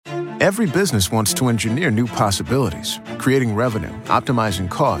Every business wants to engineer new possibilities, creating revenue, optimizing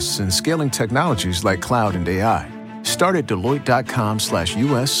costs, and scaling technologies like cloud and AI. Start at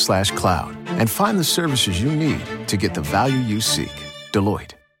Deloitte.com/US/cloud and find the services you need to get the value you seek.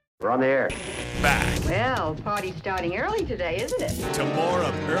 Deloitte. We're on the air. Back Well, party's starting early today, isn't it? to more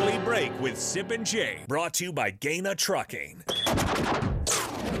of Early Break with Sip and Jay, brought to you by Gaina Trucking.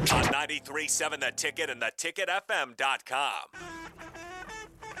 On 93.7 The Ticket and theticketfm.com.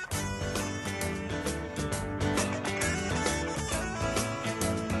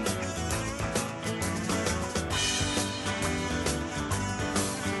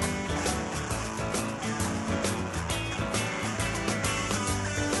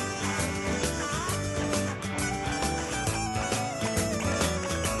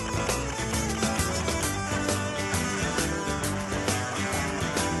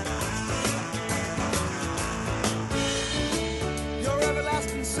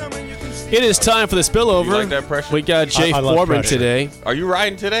 It is time for the spillover. You like that pressure? We got Jay I love Foreman pressure. today. Are you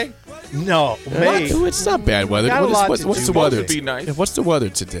riding today? No, mate. It's not bad weather. Got a lot What's to the do. weather? Supposed to be nice. What's the weather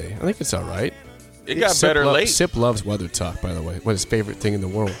today? I think it's all right. It got better late. Sip loves weather talk, by the way. What his favorite thing in the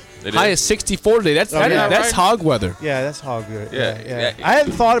world. It High is. is 64 today. That's yeah, that's right? hog weather. Yeah, that's all good. Yeah. I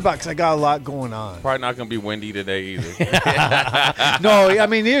hadn't thought about it because I got a lot going on. Probably not going to be windy today either. No, I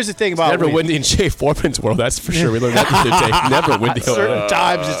mean, here's the thing about Never wind. windy in Jay Foreman's world. That's for sure. We learned that today. Never windy. Certain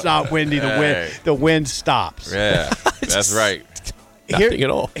times it's not windy. Hey. The wind stops. Yeah, that's right. Nothing at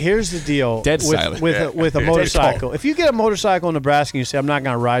all. Here's the deal Dead with, silent. with a motorcycle. If you get a motorcycle in Nebraska and you say, I'm not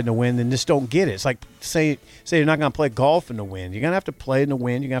going to ride in the wind, then just don't get it. It's like say you're not going to play golf in the wind. You're going to have to play in the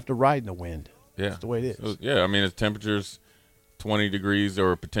wind. You're going to have to ride in the wind. Yeah. That's the way it is. So, yeah, I mean, the temperature's 20 degrees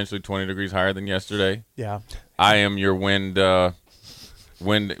or potentially 20 degrees higher than yesterday. Yeah. I am your wind guide.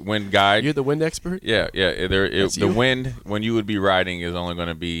 You're the wind expert? Yeah. The you? wind, when you would be riding, is only going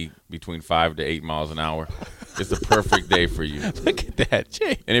to be between 5 to 8 miles an hour. It's the perfect day for you. Look at that,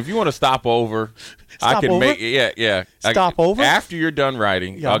 Jay. And if you want to stop over, I Stop can over? make yeah. Stop over? After you're done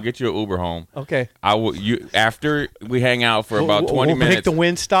riding, Yeah. I'll get you an Uber home. Okay. I will. You after we hang out for about 20 we'll minutes make the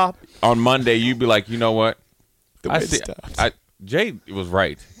wind stop. on Monday. You'd be like, you know what? The wind stops. Jay was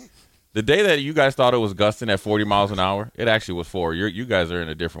right. The day that you guys thought it was gusting at 40 miles an hour, it actually was 4. You guys are in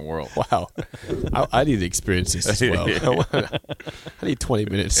a different world. Wow. I need to experience this as well. I need 20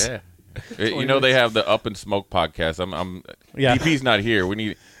 minutes. Yeah. You know they have the Up and Smoke podcast. Yeah. DP's not here.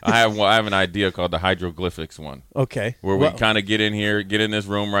 I have an idea called the hieroglyphics one. Okay. Where we kind of get in here, get in this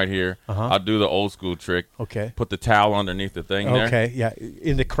room right here. I'll do the old school trick. Okay. Put the towel underneath the thing there. Okay. Yeah.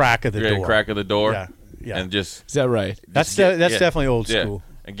 In the crack of the door. Crack of the door. Yeah. Yeah. And just Is that right? That's get- definitely old yeah. school.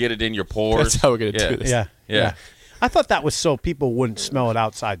 And get it in your pores. That's how we're going to do this. Yeah. Yeah. I thought that was so people wouldn't smell it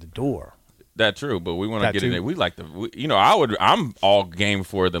outside the door. That's true, but we want to That get in too. there. We like I'm all game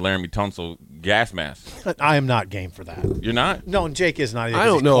for the Laramie Tunsil gas mask. I am not game for that. You're not? No, and Jake is not either. I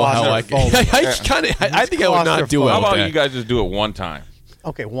don't know how I can. I think I would not do claustrophobic. well How with about that. you guys just do it one time?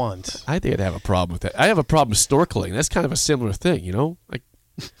 Okay, once. I think I'd have a problem with that. I have a problem snorkeling. That's kind of a similar thing, you know? Like,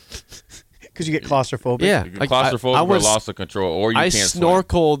 Because you get claustrophobic. yeah. You're Like, claustrophobic I or was- loss of control, or you I can't swim.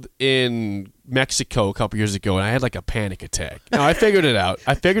 snorkeled in Mexico a couple years ago, and I had like a panic attack. No, I figured it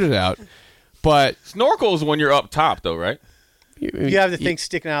out. But Snorkel is when you're up top, though, right? You have the thing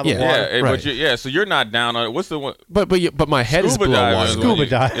sticking out of the Yeah. water. Yeah, right. but so you're not down on it. What's the one? but my head is Scuba below diving water. is though. when Scuba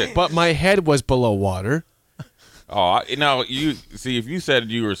dive. yeah. But my head was below water. Oh, now you see if you said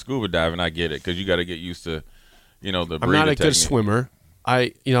you were scuba diving, I get it because you got to get used to, the. I'm not a breathing good technique. swimmer.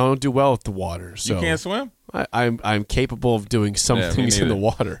 I don't do well with the water. So You can't swim? I'm capable of doing some Yeah, me things in the neither.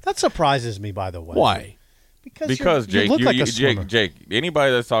 water. That surprises me, by the way. Why? Because you Jake, look like a Jake, swimmer. Jake,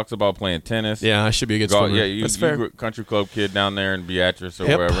 anybody that talks about playing tennis, Yeah, I should be a good go, swimmer. yeah, you That's fair. were a country club kid down there in Beatrice or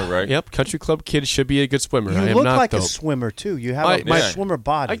Yep. wherever, right? Yep. Country club kid should be a good swimmer. I You am look not, like though. a swimmer, too. You have My- a Yeah. swimmer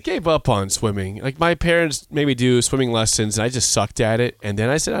body. I gave up on swimming. Like my parents made me do swimming lessons, and I just sucked at it. And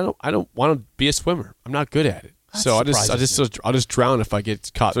then I said, I don't want to be a swimmer. I'm not good at it. That So I'll surprises just drown if I get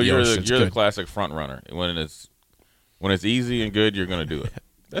caught So in the you're ocean. the, you're the classic front runner. When it's easy and good, you're going to do it.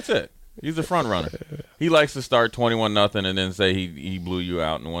 That's it. He's the front runner. He likes to start 21-0 and then say he blew you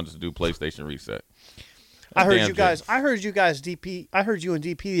out and wants to do PlayStation reset. I heard Damn, you guys. I heard you guys DP. I heard you and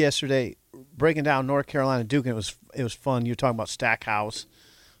DP yesterday breaking down North Carolina Duke, and it was fun. You were talking about Stackhouse.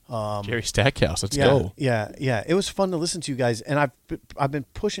 Jerry Stackhouse. Let's Yeah, go. yeah. It was fun to listen to you guys, and I've been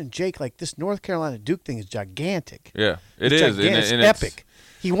pushing Jake like this North Carolina Duke thing is gigantic. Yeah, it It's is. gigantic. It's and epic.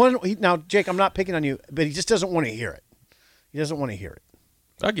 Now, Jake, I'm not picking on you, but he just doesn't want to hear it. He doesn't want to hear it.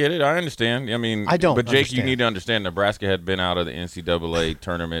 I get it. I understand. I mean, I don't But Jake, understand. you need to understand Nebraska had been out of the NCAA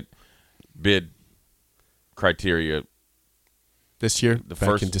tournament bid criteria this year,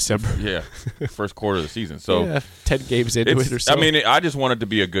 back in December. Yeah, first quarter of the season. So 10 games into it or so. I mean, I just want it to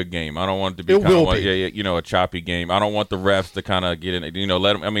be a good game. I don't want it to be a choppy game. I don't want the refs to kind of get in it.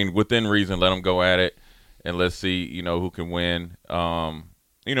 Let them. I mean, within reason, let them go at it, and let's see, who can win.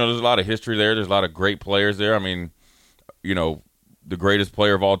 There's a lot of history there. There's a lot of great players there. I mean, the greatest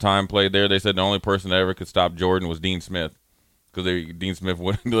player of all time played there. They said the only person that ever could stop Jordan was Dean Smith, because Dean Smith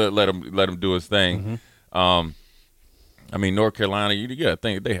wouldn't let him do his thing. Mm-hmm. I mean, North Carolina, you got to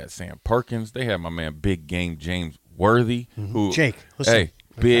think they had Sam Perkins. They had my man Big Game James Worthy. Mm-hmm. Who, Jake, listen. Hey,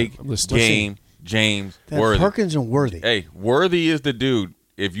 Big Game James Worthy. Perkins and Worthy. Hey, Worthy is the dude.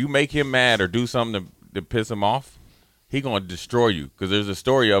 If you make him mad or do something to piss him off, he going to destroy you. Because there's a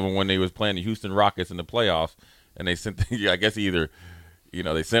story of him when they was playing the Houston Rockets in the playoffs, and they sent, I guess either,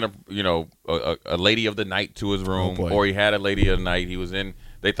 they sent a lady of the night to his room, or he had a lady of the night. He was in.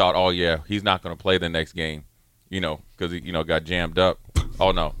 They thought, oh yeah, he's not going to play the next game. Because he, got jammed up.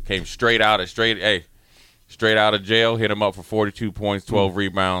 Oh no, came straight out of jail, hit him up for 42 points, 12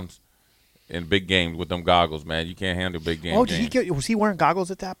 rebounds, in big games with them goggles. Man, you can't handle big games. Oh, was he wearing goggles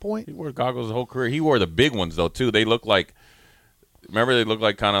at that point? He wore goggles the whole career. He wore the big ones though too. They look like. Remember, they look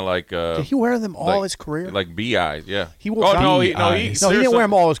like kind of like. Did he wear them all his career? Like bee eyes, yeah. He wore. He didn't wear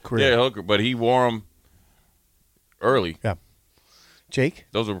them all his career. Yeah, but he wore them early. Yeah. Jake,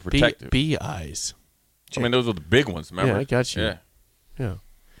 those were protective. Bee eyes. I mean, those are the big ones, remember? Yeah, I got you. Yeah.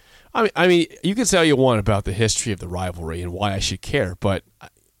 I mean, you can say all you want about the history of the rivalry and why I should care, but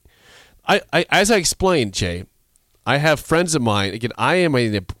I as I explained, Jay, I have friends of mine. Again, I am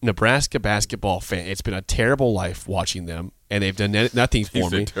a Nebraska basketball fan. It's been a terrible life watching them, and they've done nothing for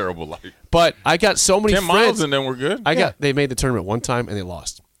me. It's a terrible life. But I got so many Tim friends. Miles and them were good. They made the tournament one time, and they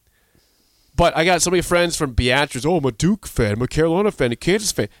lost. But I got so many friends from Beatrice. Oh, I'm a Duke fan. I'm a Carolina fan. A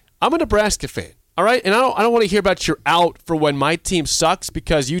Kansas fan. I'm a Nebraska fan. All right, and I don't want to hear about you're out for when my team sucks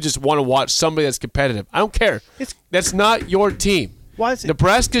because you just want to watch somebody that's competitive. I don't care. That's not your team. Why is it?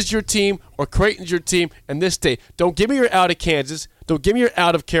 Nebraska's your team or Creighton's your team in this state. Don't give me you're out of Kansas. Don't give me you're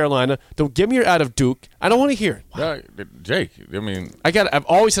out of Carolina. Don't give me you're out of Duke. I don't want to hear it. Jake, I mean, I've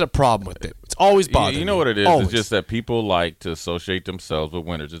always had a problem with it. It's always bothered me. You know what it is? Always. It's just that people like to associate themselves with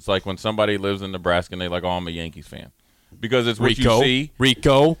winners. It's like when somebody lives in Nebraska and they like, oh, I'm a Yankees fan, because it's what you see.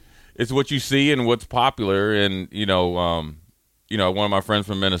 It's what you see and what's popular, and one of my friends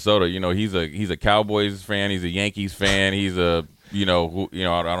from Minnesota, he's a Cowboys fan, he's a Yankees fan, he's a I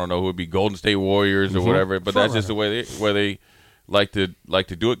don't know who would be Golden State Warriors or whatever, but that's just the way they like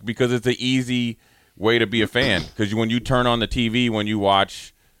to do it, because it's an easy way to be a fan. Because when you turn on the TV, when you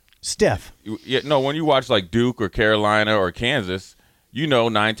watch Steph, when you watch like Duke or Carolina or Kansas,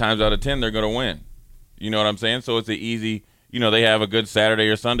 9 times out of 10 they're going to win. You know what I'm saying? So it's an easy. They have a good Saturday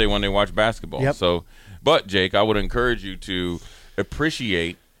or Sunday when they watch basketball. Yep. So, but Jake, I would encourage you to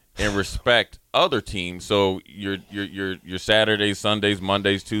appreciate and respect other teams. So your Saturdays, Sundays,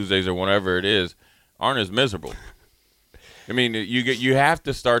 Mondays, Tuesdays, or whatever it is, aren't as miserable. I mean, you have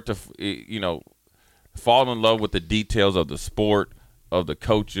to start to fall in love with the details of the sport, of the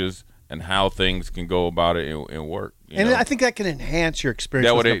coaches, and how things can go about it and work. I think that can enhance your experience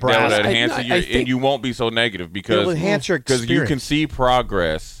with Nebraska. That would enhance it, and you won't be so negative because it will enhance your experience. Because you can see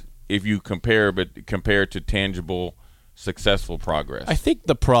progress if you compare to tangible, successful progress. I think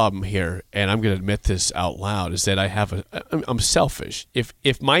the problem here, and I'm going to admit this out loud, is that I'm selfish.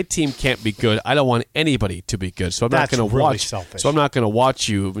 If my team can't be good, I don't want anybody to be good. So I'm not going to watch. Selfish. So I'm not going to watch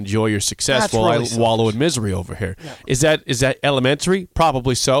you enjoy your success while I wallow in misery over here. Yeah. Is that elementary?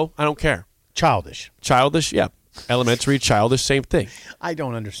 Probably so. I don't care. Childish. Yeah. Elementary, childish, same thing. I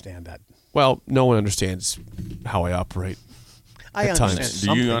don't understand that. Well, no one understands how I operate. I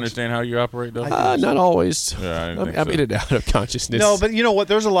understand. Do you understand how you operate, though? Not always. Yeah, I'm in and out of consciousness. No, but you know what?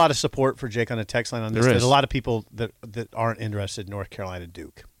 There's a lot of support for Jake on the text line on this. There's a lot of people that aren't interested in North Carolina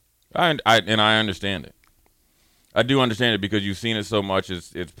Duke. I understand it. I do understand it because you've seen it so much.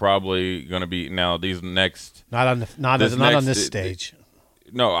 It's probably going to be now these next. Not on this stage.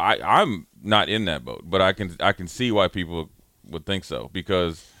 No, I'm not in that boat, but I can see why people would think so,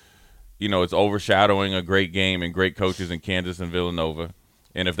 because it's overshadowing a great game and great coaches in Kansas and Villanova,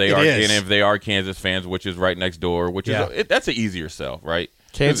 and if they are Kansas fans, which is right next door, that's an easier sell, right?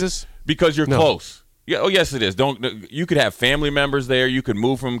 Kansas, because you're close. Yeah, oh yes, it is. You could have family members there. You could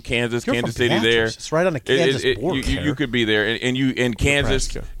move from Kansas City there. It's right on the Kansas border. You could be there, and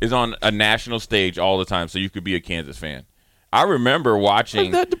Kansas is on a national stage all the time, so you could be a Kansas fan. I remember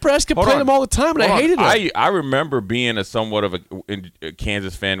watching. Nebraska played them all the time, and I hated it. I remember being a somewhat of a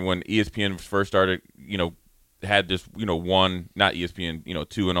Kansas fan when ESPN first started. Had this one, not ESPN,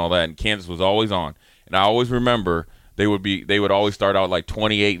 2 and all that, and Kansas was always on. And I always remember they would always start out like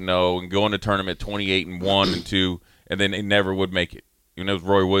 28-0 and go in the tournament 28-1 and 2, and then they never would make it. It was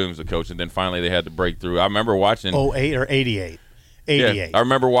Roy Williams, the coach, and then finally they had to break through. I remember watching 08 or 88. 88. Yeah, I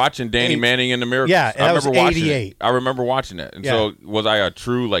remember watching Danny Manning and the Miracles. Yeah, that was 88. I remember watching that. And so was I a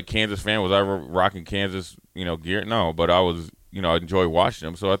true Kansas fan? Was I rocking Kansas, gear? No, but I was, I enjoy watching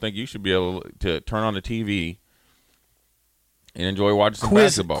them. So I think you should be able to turn on the TV and enjoy watching some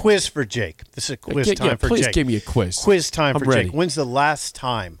basketball. Quiz for Jake. This is a quiz time for please Jake. Give me a quiz. Quiz time for ready. Jake. When's the last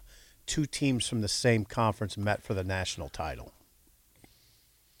time two teams from the same conference met for the national title?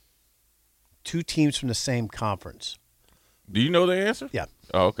 Two teams from the same conference. Do you know the answer? Yeah.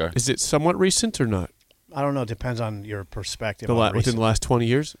 Oh, okay. Is it somewhat recent or not? I don't know. It depends on your perspective. Within the last 20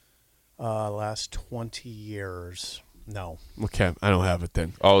 years? Last 20 years. No. Okay, I don't have it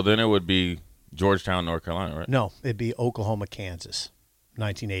then. Oh, then it would be Georgetown, North Carolina, right? No, it'd be Oklahoma, Kansas,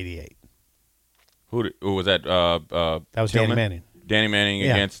 1988. Who was that? That was Tillman? Danny Manning. Danny Manning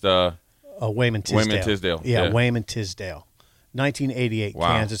against Wayman Tisdale. Wayman Tisdale. Yeah, Wayman Tisdale. 1988, wow.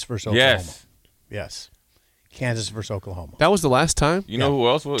 Kansas versus Oklahoma. Yes. Kansas versus Oklahoma. That was the last time? You know who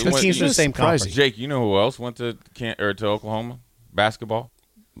else went? Two teams from the same conference. Jake, you know who else went to Oklahoma? Basketball?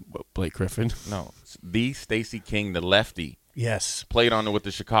 Blake Griffin. No. The Stacey King, the lefty. Yes. Played on it with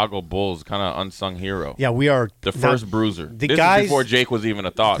the Chicago Bulls, kind of unsung hero. Yeah, we are. The first bruiser. This guys, is before Jake was even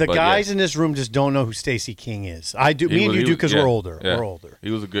a thought. The guys in this room just don't know who Stacey King is. I do. Me and you do because we're older. Yeah. We're older.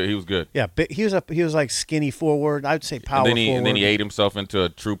 He was good. Yeah, but he was like skinny forward. I'd say power forward. And then he ate himself into a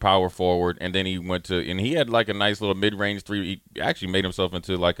true power forward, and then he went to and he had like a nice little mid-range three. He actually made himself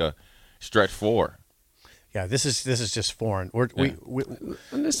into like a stretch four. Yeah, this is just foreign.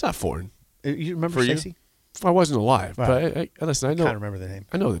 It's not foreign. You remember Stacey? I wasn't alive, but listen, I know. I can't remember the name.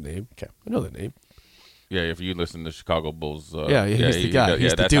 I know the name. Okay, I know the name. Yeah, if you listen to Chicago Bulls, he's the guy.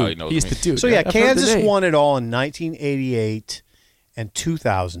 He's the that's dude. how he knows He's me. the dude. So yeah, I've Kansas won it all in 1988 and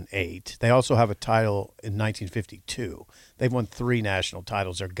 2008. They also have a title in 1952. They've won 3 national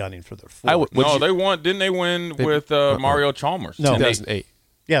titles. They're gunning for their 4th. They won. Didn't they win with Mario Chalmers? No, 2008.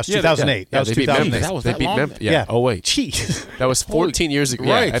 Yes, 2008. That was 2008. That was that long. Yeah. Oh wait, jeez, that was 14 years ago.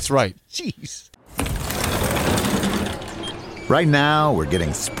 Right. Yeah, that's right. Jeez. Right now, we're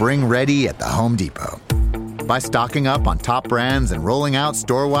getting spring ready at the Home Depot by stocking up on top brands and rolling out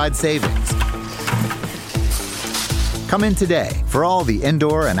store-wide savings. Come in today for all the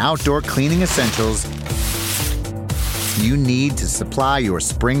indoor and outdoor cleaning essentials you need to supply your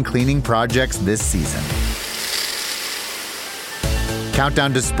spring cleaning projects this season.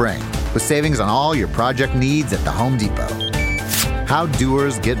 Countdown to spring with savings on all your project needs at the Home Depot. How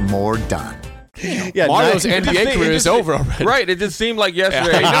doers get more done. Yeah, Mario's NBA career is over already. Right. It just seemed like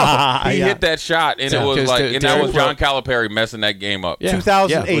yesterday. He hit that shot, and it was like, and that was John Calipari messing that game up. Yeah.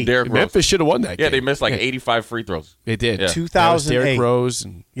 2008. With Derrick Rose. Memphis should have won that game. Yeah, they missed like 85 free throws. They did. Yeah. 2008. Derrick Rose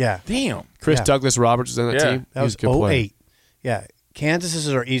and Damn. Chris Douglas Roberts was on that team. That was 08. Yeah, Kansas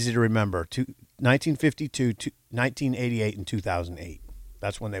are easy to remember. 1952, 1988, and 2008.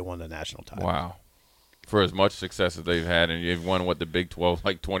 That's when they won the national title. Wow. For as much success as they've had, and you've won, the Big 12,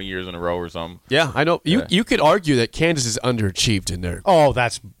 like 20 years in a row or something. Yeah, I know. You could argue that Kansas is underachieved in there. Oh,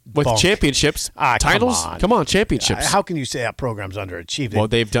 that's with bunk. Championships, titles. Come on, championships. How can you say that program's underachieved? Well,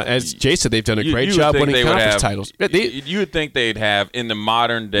 they've done, as Jay said, they've done a great job winning conference titles. You would think they'd have in the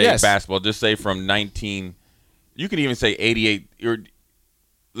modern day basketball, just say from 19, you could even say 88 or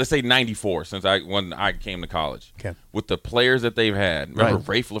let's say 94, since when I came to college. Okay. With the players that they've had, remember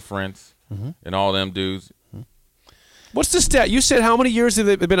Rafe LaFrance and all them dudes. What's the stat? You said how many years have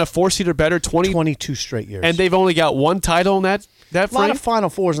they been a 4-seed or better? 22 straight years. And they've only got one title in that frame? A lot of Final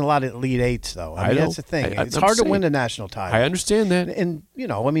Fours and a lot of Elite Eights, though. I mean, that's the thing. It's hard to win the national title. I understand that. And,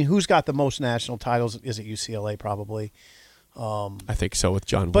 who's got the most national titles? Is it UCLA probably? I think so with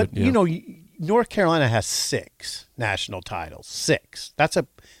John Wood. But, North Carolina has 6 national titles. 6. That's a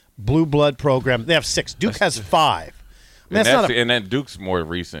blue blood program. They have 6. Duke has 5. And then Duke's more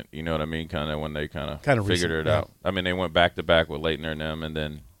recent, you know what I mean? Kind of when they kind of figured it out. I mean, they went back to back with Leitner and them, and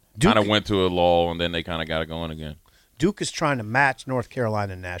then kind of went to a lull, and then they kind of got it going again. Duke is trying to match North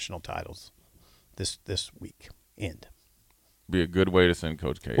Carolina in national titles this week. Be a good way to send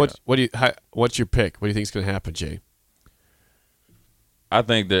Coach K. What's your pick? What do you think is going to happen, Jay? I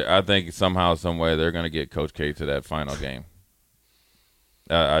think somehow, some way, they're going to get Coach K to that final game.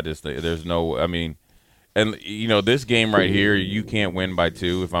 I just think there's no. I mean. And this game right here, you can't win by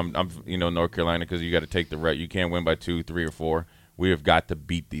 2. If I'm North Carolina, because you got to take the you can't win by 2, 3, or 4. We have got to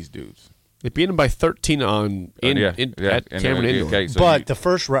beat these dudes. They beat them by 13 at Cameron Indoor. Okay, but the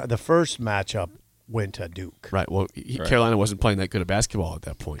first matchup, went to Duke. Right. Well, Carolina wasn't playing that good of basketball at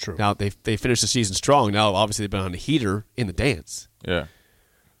that point. True. Now, they finished the season strong. Now, obviously, they've been on the heater in the dance. Yeah.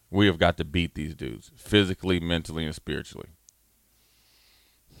 We have got to beat these dudes physically, mentally, and spiritually.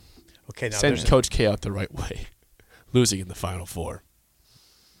 Okay, now send Coach K out the right way, losing in the Final Four.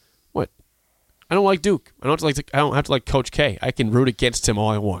 What? I don't like Duke. I don't have to like Coach K. I can root against him all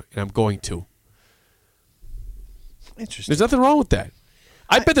I want, and I'm going to. Interesting. There's nothing wrong with that.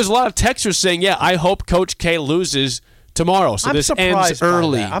 I bet there's a lot of texters saying, "Yeah, I hope Coach K loses tomorrow, so this ends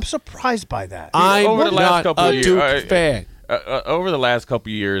early." I'm surprised by that. I'm not a Duke fan. Over the last couple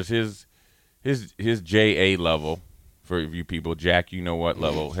of years, his JA level for you people, Jack, you know what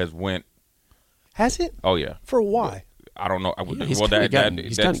level has went. Has it? Oh yeah. For why? I don't know. He's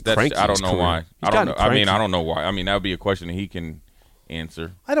gotten cranky I don't know why. I don't know. Cranky. I don't know why. I mean, that would be a question that he can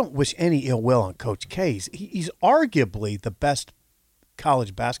answer. I don't wish any ill will on Coach K. He's arguably the best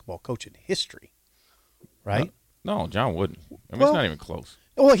college basketball coach in history, right? No, John wouldn't. I mean, it's not even close.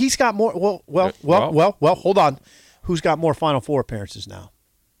 Well, he's got more. Well. Hold on. Who's got more Final Four appearances now?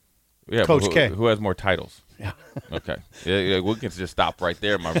 Yeah, Coach K. Who has more titles? Yeah. Okay. Yeah, we can just stop right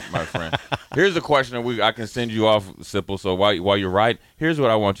there, my friend. Here's a question that I can send you off, Sipple. So while you're riding, here's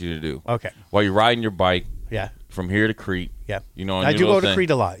what I want you to do. Okay. While you're riding your bike. Yeah. From here to Crete. Yeah. You know, I do go to Crete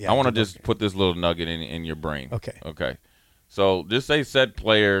a lot. Yeah. I want to just put this little nugget in your brain. Okay. Okay. So just say said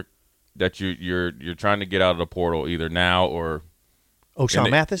player that you're trying to get out of the portal either now or O'Shawn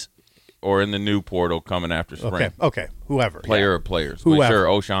Mathis? Or in the new portal coming after spring. Okay. Whoever. Player or players. Whoever. Sure,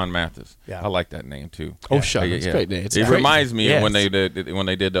 O'Shawn Mathis. Yeah. I like that name too. O'Shawn. It's a great name. It reminds me of when they did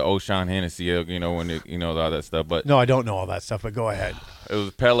the O'Shawn Hennessy, all that stuff. But no, I don't know all that stuff, but go ahead. It was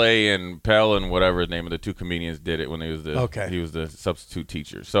Pele and Pell and whatever his name of the two comedians did it when he was the substitute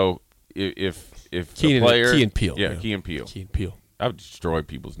teacher. So if Key the player Key and Peele. Yeah, Key and Peele. Key and Peele. I've destroyed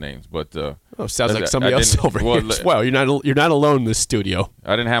people's names, but sounds like somebody else over here as well. You're not alone in this studio.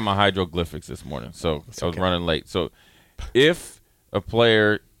 I didn't have my hieroglyphics this morning, so I was running late. So, if a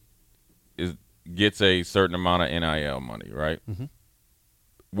player gets a certain amount of NIL money, right? Mm-hmm.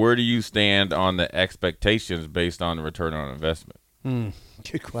 Where do you stand on the expectations based on the return on investment?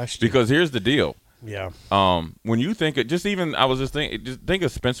 Good question. Because here's the deal. Yeah. When you think of just think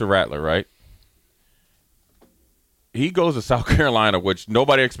of Spencer Rattler, right? He goes to South Carolina, which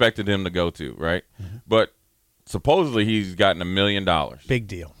nobody expected him to go to, right? Mm-hmm. But supposedly he's gotten $1 million. Big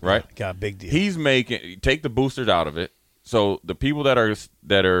deal, right? Yeah, got a big deal. He's take the boosters out of it. So the people that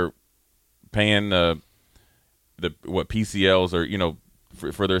are paying the PCLs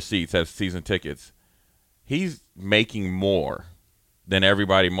or for their seats as season tickets, he's making more than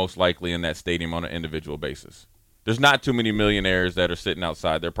everybody most likely in that stadium on an individual basis. There's not too many millionaires that are sitting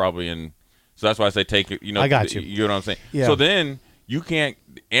outside. They're probably in. So that's why I say take it. I got you. You know what I'm saying? Yeah. So then you can't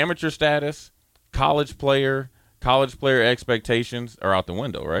amateur status, college player expectations are out the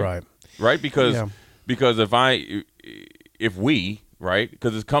window, right? Right. Because if we right,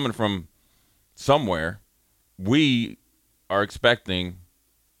 because it's coming from somewhere, we are expecting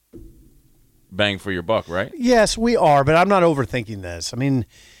bang for your buck, right? Yes, we are, but I'm not overthinking this. I mean,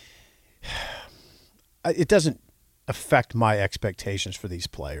 it doesn't affect my expectations for these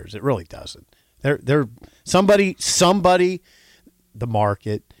players. It really doesn't. They're somebody the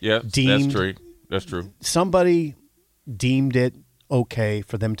market deemed that's true. Somebody deemed it okay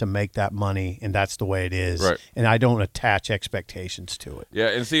for them to make that money, and that's the way it is. Right. And I don't attach expectations to it. Yeah,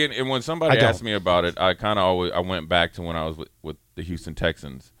 and see, and when somebody asked me about it, I kind of always went back to when I was with the Houston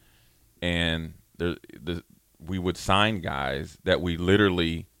Texans, and we would sign guys that we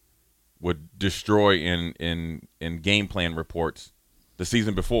literally would destroy in game plan reports the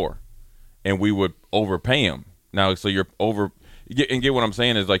season before, and we would overpay them. Now, so you're over and get what I'm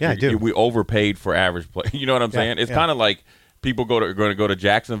saying is like we overpaid for average play. You know what I'm saying? It's kind of like people going to go to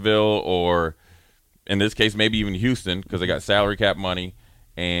Jacksonville or in this case maybe even Houston because they got salary cap money,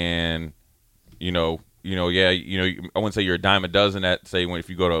 and I wouldn't say you're a dime a dozen at say if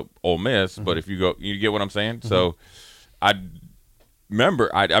you go to Ole Miss, but if you go, you get what I'm saying. Mm-hmm. So I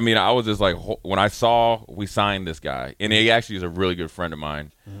remember, I was just like, when I saw we signed this guy, and he actually is a really good friend of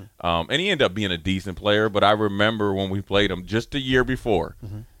mine, and he ended up being a decent player, but I remember when we played him just a year before,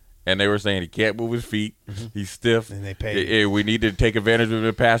 and they were saying he can't move his feet, he's stiff, and they paid we need to take advantage of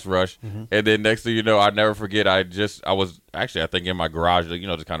the pass rush, and then next thing you know, I'd never forget, I was actually, I think in my garage,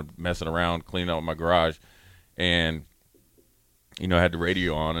 just kind of messing around, cleaning up my garage, and I had the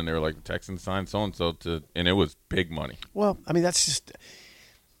radio on, and they were like, the Texans signed so-and-so and it was big money. Well, I mean, that's just,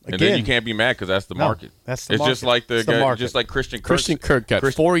 again. And then you can't be mad because that's the market. That's the market. It's just like the guy, just like Christian Kirk. Christian Kirk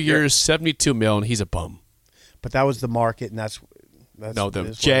got 4 years, $72 million, he's a bum. But that was the market, and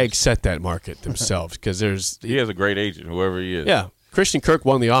the Jags set that market themselves because he has a great agent, whoever he is. Yeah, Christian Kirk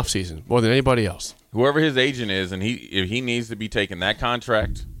won the offseason more than anybody else. Whoever his agent is, and if he needs to be taking that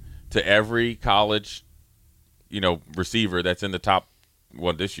contract to every college, receiver that's in the top,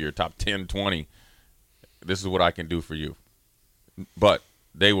 this year, top 10, 20, this is what I can do for you. But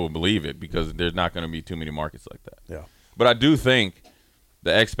they will believe it because there's not going to be too many markets like that. Yeah. But I do think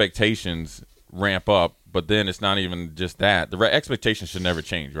the expectations ramp up, but then it's not even just that. The expectations should never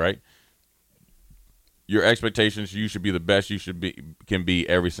change, right? Your expectations, you should be the best you can be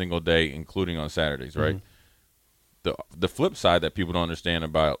every single day, including on Saturdays, right? Mm-hmm. The flip side that people don't understand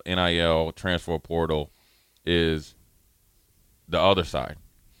about NIL, transfer portal, is the other side.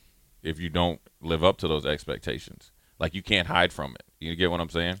 If you don't live up to those expectations, like you can't hide from it. You get what I'm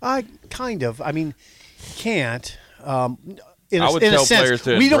saying? Kind of. I mean, can't. I would tell players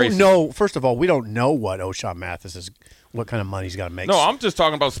to we don't embrace know. First of all, we don't know what O'Shawn Mathis is, what kind of money he's got to make. No, I'm just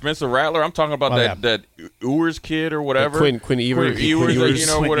talking about Spencer Rattler. I'm talking about that Ewers kid or whatever. Quinn Ewers.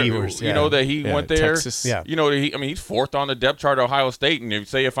 That he went there. Texas. Yeah. He's fourth on the depth chart at Ohio State. And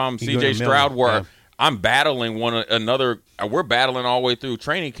if I'm C.J. Stroud, where I'm battling one another, we're battling all the way through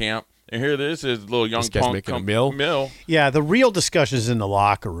training camp. And here this is little young punk making a mill. Yeah, the real discussion is in the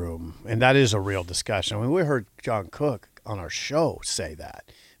locker room, and that is a real discussion. I mean, we heard John Cook on our show say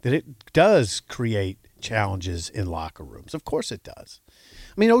that it does create challenges in locker rooms. Of course it does.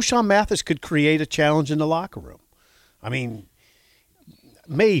 I mean, O'Shawn Mathis could create a challenge in the locker room. I mean,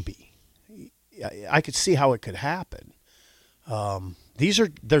 maybe. I could see how it could happen.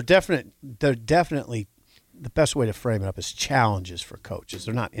 They're definitely the best way to frame it up is challenges for coaches.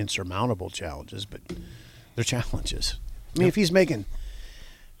 They're not insurmountable challenges, but they're challenges. I mean, if he's making,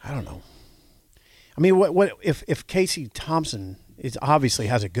 I don't know. I mean, what if Casey Thompson obviously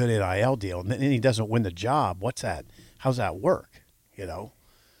has a good NIL deal and then he doesn't win the job? What's that? How's that work?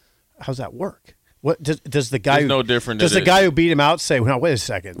 How's that work? What does the guy? It's no different. Does the guy who beat him out say, "Well, wait a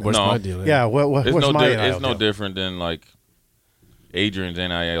second, where's my deal?" Yeah, where's my NIL deal? It's no different than like Adrian's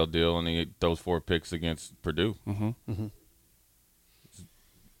NIL deal, and he throws 4 picks against Purdue. Mm-hmm. Mm-hmm.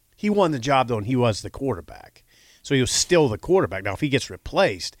 He won the job, though, and he was the quarterback. So he was still the quarterback. Now, if he gets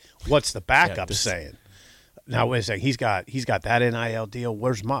replaced, what's the backup saying? Now, wait a second. He's got that NIL deal.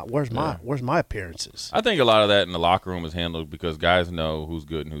 Where's my appearances? I think a lot of that in the locker room is handled because guys know who's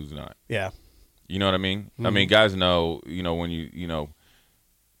good and who's not. Yeah. You know what I mean? Mm-hmm. I mean, guys know, when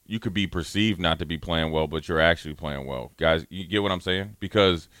you could be perceived not to be playing well, but you're actually playing well. Guys, you get what I'm saying?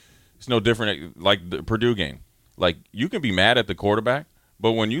 Because it's no different like the Purdue game. Like, you can be mad at the quarterback,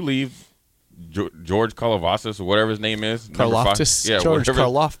 but when you leave George Karlaftis or whatever his name is. Karlaftis? Yeah, George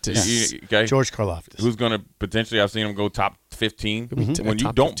Karlaftis. Okay? George Karlaftis. Who's going to potentially, I've seen him go top 15. Mm-hmm. When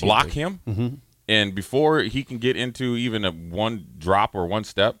you don't block him, and before he can get into even a one drop or one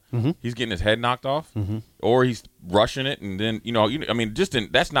step, he's getting his head knocked off, or he's rushing it, and then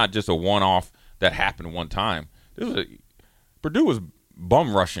that's not just a one-off that happened one time. Purdue was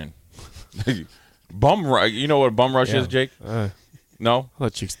bum rushing, You know what a bum rush is, Jake? No, I'll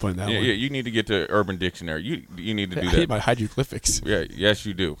let you explain that one. You need to get to Urban Dictionary. You need to do that. I hate my hieroglyphics. Yeah, yes,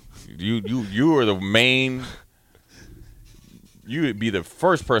 you do. You are the main. You would be the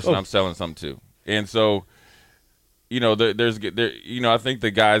first person I'm selling something to. And so, I think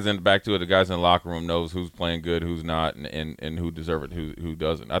the guys back to it, the guys in the locker room knows who's playing good, who's not, and who deserve it, who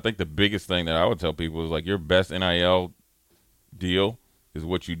doesn't. I think the biggest thing that I would tell people is like your best NIL deal is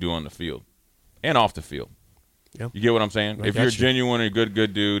what you do on the field and off the field. Yeah. You get what I'm saying? If you're genuine and a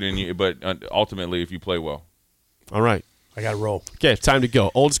good dude, but ultimately if you play well. All right. I got to roll. Okay, time to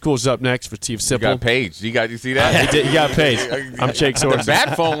go. Old School's up next for Steve Sipple. You got Paige. You see that? You got Paige. I'm Jake Sorensen. The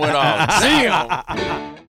bat phone went off. See ya.